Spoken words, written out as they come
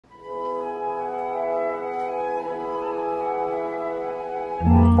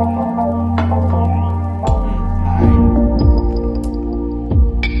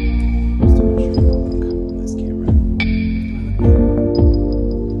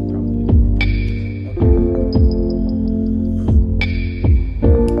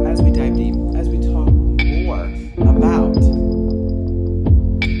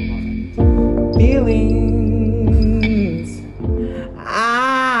Feelings.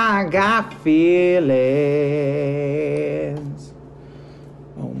 I got feelings.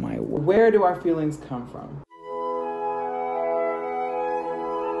 Oh my word. Where do our feelings come from?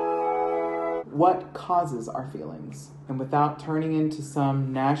 What causes our feelings? And without turning into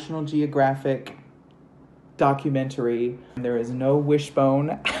some National Geographic documentary, there is no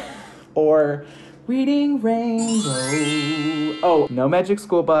wishbone or reading rainbow. Oh, no magic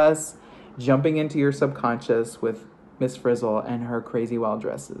school bus jumping into your subconscious with Miss Frizzle and her crazy wild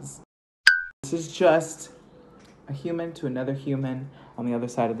dresses. This is just a human to another human on the other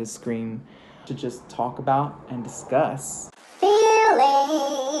side of the screen to just talk about and discuss feelings.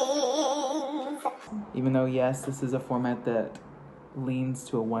 Even though, yes, this is a format that leans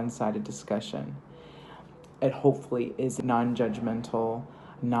to a one-sided discussion, it hopefully is non-judgmental,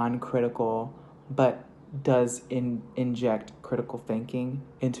 non-critical, but does inject critical thinking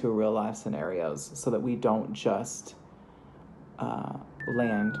into real life scenarios so that we don't just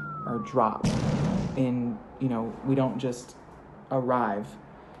land or drop in, we don't just arrive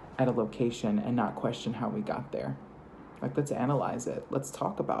at a location and not question how we got there. Like, let's analyze it. Let's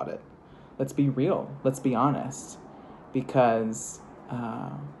talk about it. Let's be real. Let's be honest, because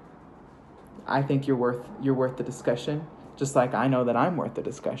I think you're worth the discussion, just like I know that I'm worth the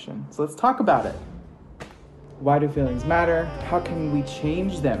discussion. So let's talk about it. Why do feelings matter? How can we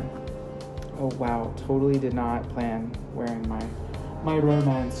change them? Oh wow, totally did not plan wearing my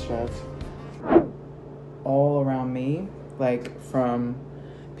romance shirt. All around me, like from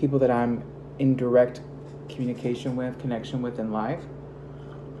people that I'm in direct communication with, connection with in life,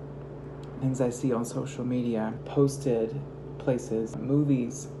 things I see on social media, posted places,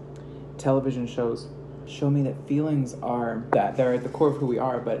 movies, television shows, show me that feelings are, that they're at the core of who we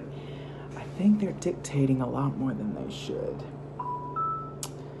are, but I think they're dictating a lot more than they should.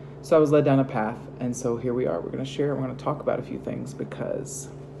 So I was led down a path, and so here we are. We're going to talk about a few things, because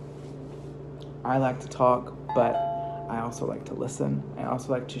I like to talk, but I also like to listen. I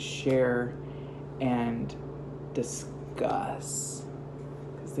also like to share and discuss,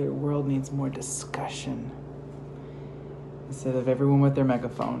 because the world needs more discussion instead of everyone with their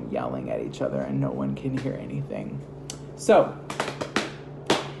megaphone yelling at each other and no one can hear anything. So,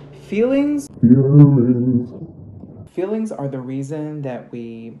 feelings are the reason that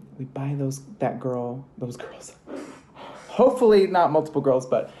we buy those girls. Hopefully not multiple girls,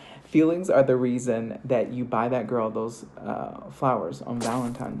 but feelings are the reason that you buy that girl those flowers on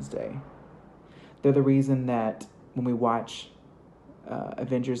Valentine's Day. They're the reason that when we watch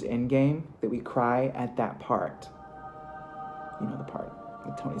Avengers Endgame, that we cry at that part. You know, the part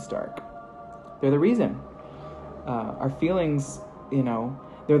with Tony Stark. They're the reason. Our feelings,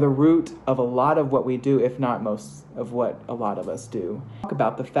 they're the root of a lot of what we do, if not most of what a lot of us do. Talk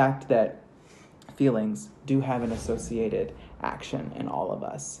about the fact that feelings do have an associated action in all of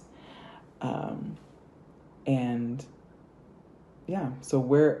us. And yeah, so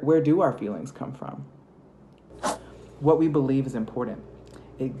where do our feelings come from? What we believe is important.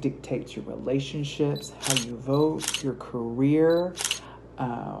 It dictates your relationships, how you vote, your career,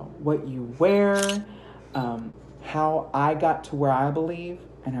 what you wear, how I got to where I believe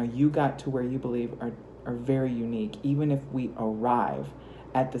and how you got to where you believe are very unique, even if we arrive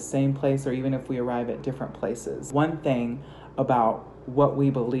at the same place or even if we arrive at different places. One thing about what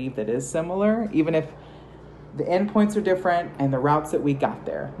we believe that is similar, even if the endpoints are different and the routes that we got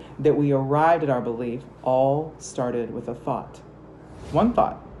there, that we arrived at our belief, all started with a thought. One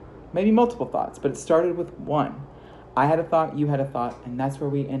thought, maybe multiple thoughts, but it started with one. I had a thought, you had a thought, and that's where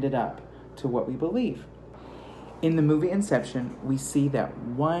we ended up to what we believe. In the movie Inception, we see that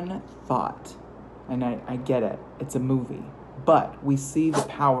one thought, and I get it, it's a movie, but we see the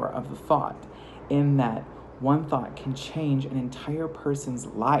power of the thought in that one thought can change an entire person's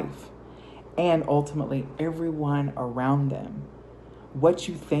life and ultimately everyone around them. What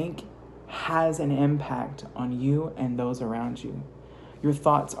you think has an impact on you and those around you. Your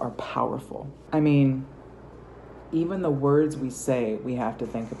thoughts are powerful. I mean, even the words we say, we have to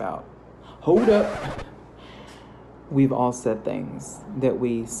think about. Hold up. We've all said things that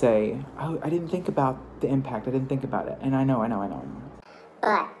we say, oh, I didn't think about the impact. I didn't think about it. And I know.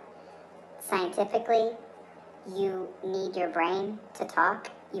 But scientifically, you need your brain to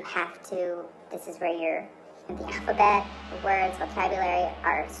talk. You have to, this is where The alphabet, the words, vocabulary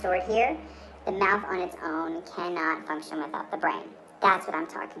are stored here. The mouth on its own cannot function without the brain. That's what I'm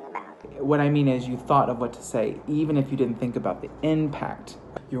talking about. What I mean is you thought of what to say, even if you didn't think about the impact.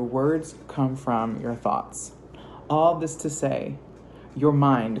 Your words come from your thoughts. All this to say, your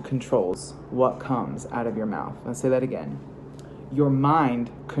mind controls what comes out of your mouth. I'll say that again. Your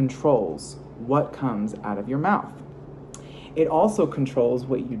mind controls what comes out of your mouth. It also controls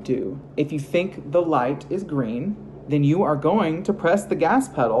what you do. If you think the light is green, then you are going to press the gas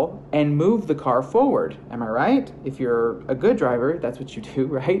pedal and move the car forward. Am I right? If you're a good driver, that's what you do,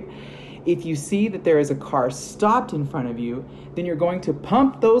 right? If you see that there is a car stopped in front of you, then you're going to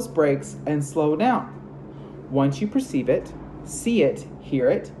pump those brakes and slow down. Once you perceive it, see it, hear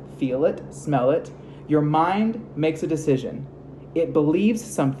it, feel it, smell it, your mind makes a decision. It believes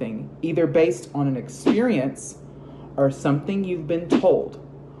something, either based on an experience or something you've been told.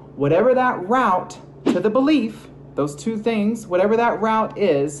 Whatever that route to the belief, those two things, whatever that route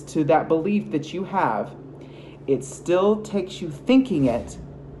is to that belief that you have, it still takes you thinking it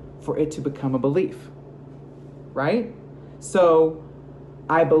for it to become a belief, right? So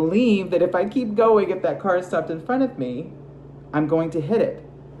I believe that if I keep going, if that car is stopped in front of me, I'm going to hit it.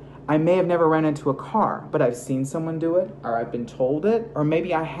 I may have never run into a car, but I've seen someone do it, or I've been told it, or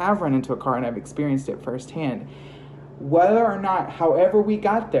maybe I have run into a car and I've experienced it firsthand. Whether or not, however we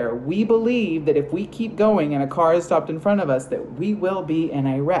got there, we believe that if we keep going and a car is stopped in front of us, that we will be in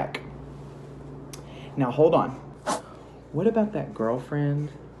a wreck. Now, hold on. What about that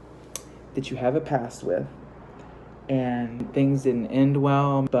girlfriend that you have a past with and things didn't end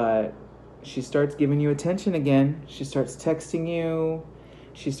well, but she starts giving you attention again? She starts texting you.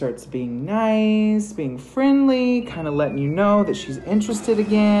 She starts being nice, being friendly, kind of letting you know that she's interested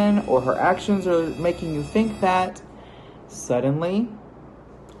again, or her actions are making you think that. Suddenly,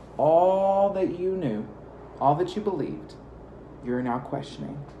 all that you knew, all that you believed, you're now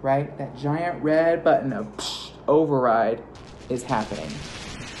questioning, right? That giant red button of override is happening.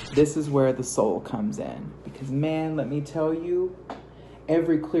 This is where the soul comes in. Because man, let me tell you,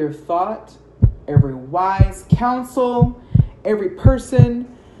 every clear thought, every wise counsel, every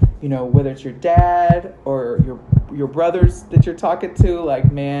person, you know, whether it's your dad or your brothers that you're talking to,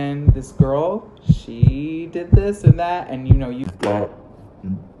 like, man, this girl, she did this and that, and you know, you are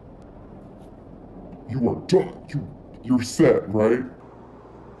done. You're set, right?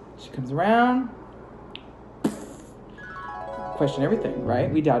 She comes around, question everything, right?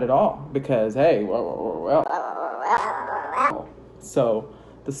 We doubt it all because, hey, well. So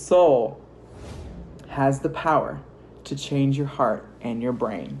the soul has the power to change your heart and your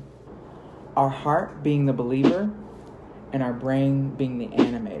brain. Our heart being the believer and our brain being the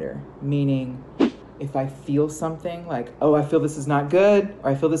animator. Meaning, if I feel something like, oh, I feel this is not good, or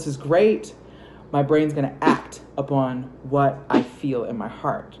I feel this is great, my brain's going to act upon what I feel in my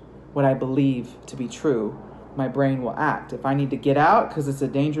heart. What I believe to be true, my brain will act. If I need to get out because it's a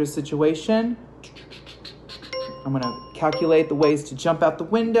dangerous situation, I'm going to calculate the ways to jump out the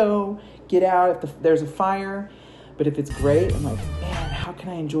window, get out if there's a fire. But if it's great, I'm like, man, how can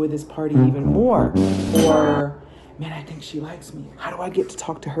I enjoy this party even more? Or, man, I think she likes me. How do I get to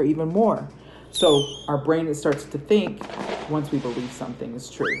talk to her even more? So our brain starts to think once we believe something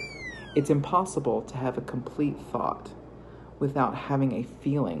is true. It's impossible to have a complete thought without having a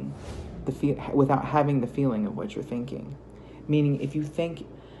feeling, without having the feeling of what you're thinking. Meaning, if you think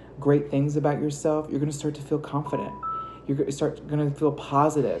great things about yourself, you're going to start to feel confident. You're going to feel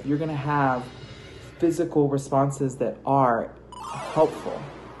positive. You're going to have physical responses that are helpful.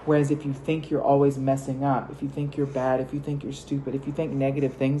 Whereas if you think you're always messing up, if you think you're bad, if you think you're stupid, if you think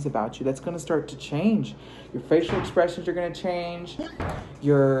negative things about you, that's going to start to change. Your facial expressions are going to change.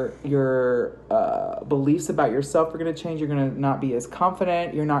 Your beliefs about yourself are going to change. You're going to not be as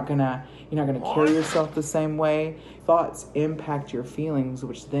confident. You're not going to carry yourself the same way. Thoughts impact your feelings,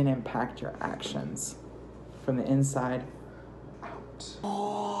 which then impact your actions from the inside out.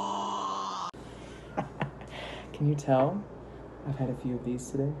 Can you tell? I've had a few of these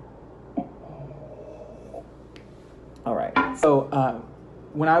today. All right. So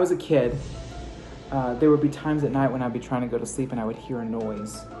when I was a kid, there would be times at night when I'd be trying to go to sleep and I would hear a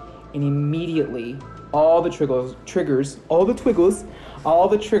noise. And immediately, all the triggers, all the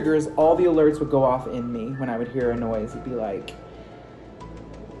alerts would go off in me when I would hear a noise. It'd be like,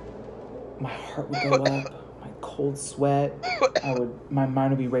 my heart would go up. Cold sweat. My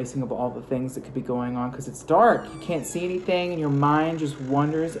mind would be racing of all the things that could be going on because it's dark. You can't see anything and your mind just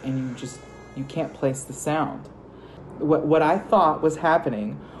wanders and you can't place the sound. What I thought was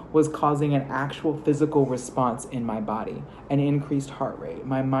happening was causing an actual physical response in my body, an increased heart rate,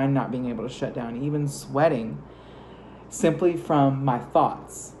 my mind not being able to shut down, even sweating, simply from my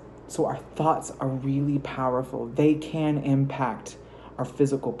thoughts. So our thoughts are really powerful. They can impact our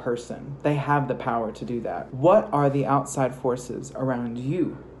physical person. They have the power to do that. What are the outside forces around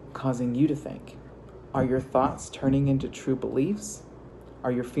you causing you to think? Are your thoughts turning into true beliefs?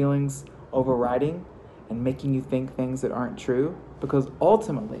 Are your feelings overriding and making you think things that aren't true? Because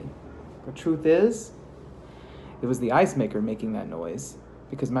ultimately, the truth is, it was the ice maker making that noise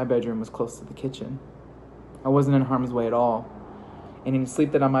because my bedroom was close to the kitchen. I wasn't in harm's way at all. And any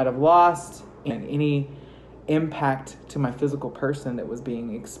sleep that I might have lost and any impact to my physical person that was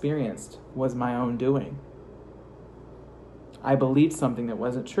being experienced was my own doing. I believed something that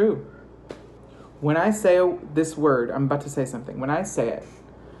wasn't true. When I say this word, I'm about to say something. When I say it,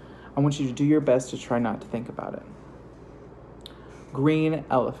 I want you to do your best to try not to think about it. Green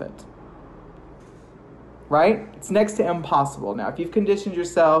elephant. Right? It's next to impossible. Now, if you've conditioned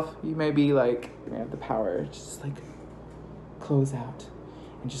yourself, you may be like, you may have the power to just like close out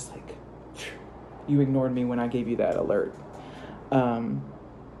and just like, you ignored me when I gave you that alert.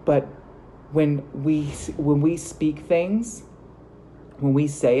 But when we speak things, when we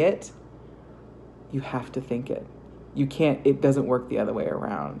say it, you have to think it. It doesn't work the other way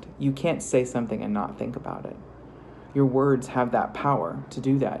around. You can't say something and not think about it. Your words have that power to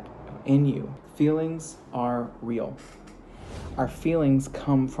do that in you. Feelings are real. Our feelings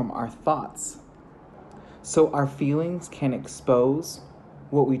come from our thoughts. So our feelings can expose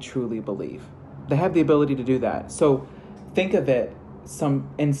what we truly believe. They have the ability to do that. So think of it,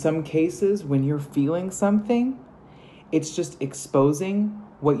 in some cases, when you're feeling something, it's just exposing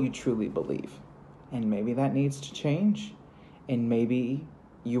what you truly believe. And maybe that needs to change. And maybe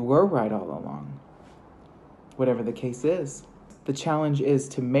you were right all along. Whatever the case is, the challenge is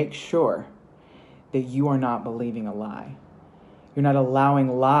to make sure that you are not believing a lie. You're not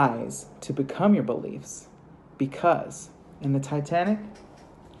allowing lies to become your beliefs. Because in the Titanic,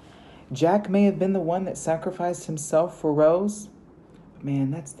 Jack may have been the one that sacrificed himself for Rose, but man,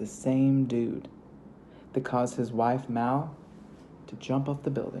 that's the same dude that caused his wife, Mal, to jump off the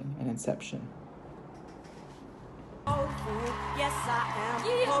building in Inception. Yes, I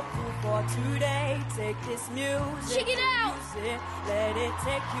am hopeful for today. Take this music, check it out. Let it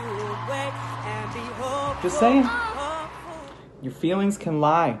take you away and be hopeful. Just saying, your feelings can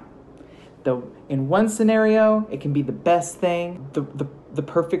lie. In one scenario, it can be the best thing, the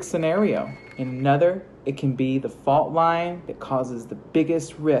perfect scenario. In another, it can be the fault line that causes the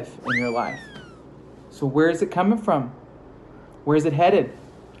biggest rift in your life. So where is it coming from? Where is it headed?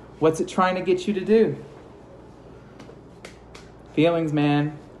 What's it trying to get you to do? Feelings,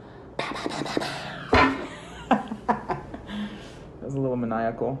 man. That was a little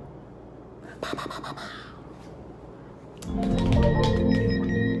maniacal.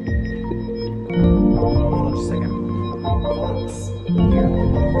 Hold on just a second. Here. I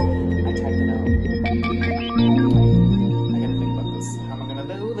typed it out. I gotta think about this. How am I gonna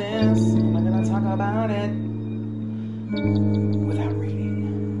do this? How am I gonna talk about it without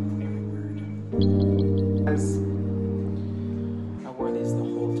reading every word? Guys, I wore these the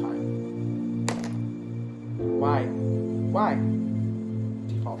whole time. Why? Why?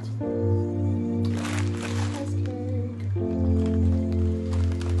 Default.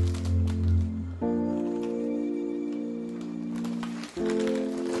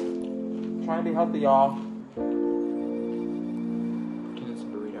 Trying to be healthy, y'all.